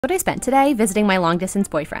What I spent today visiting my long-distance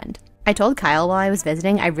boyfriend. I told Kyle while I was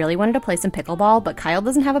visiting I really wanted to play some pickleball, but Kyle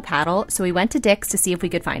doesn't have a paddle, so we went to Dick's to see if we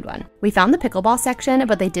could find one. We found the pickleball section,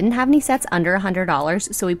 but they didn't have any sets under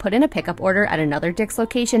 $100, so we put in a pickup order at another Dick's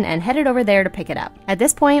location and headed over there to pick it up. At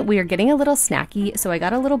this point, we were getting a little snacky, so I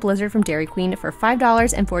got a little Blizzard from Dairy Queen for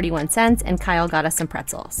 $5.41, and Kyle got us some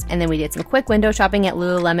pretzels. And then we did some quick window shopping at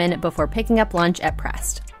Lululemon before picking up lunch at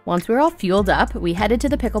Prest. Once we were all fueled up, we headed to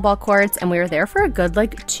the pickleball courts and we were there for a good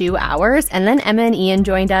 2 hours, and then Emma and Ian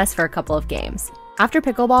joined us for a couple of games. After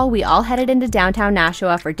pickleball, we all headed into downtown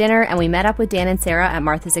Nashua for dinner and we met up with Dan and Sarah at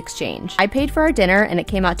Martha's Exchange. I paid for our dinner and it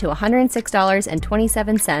came out to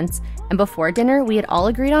 $106.27, and before dinner, we had all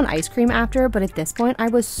agreed on ice cream after, but at this point I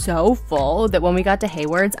was so full that when we got to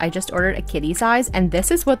Hayward's, I just ordered a kitty size, and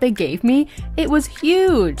this is what they gave me. It was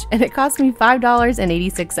huge, and it cost me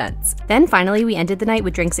 $5.86. Then finally, we ended the night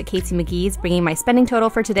with drinks at Casey McGee's, bringing my spending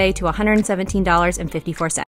total for today to $117.54.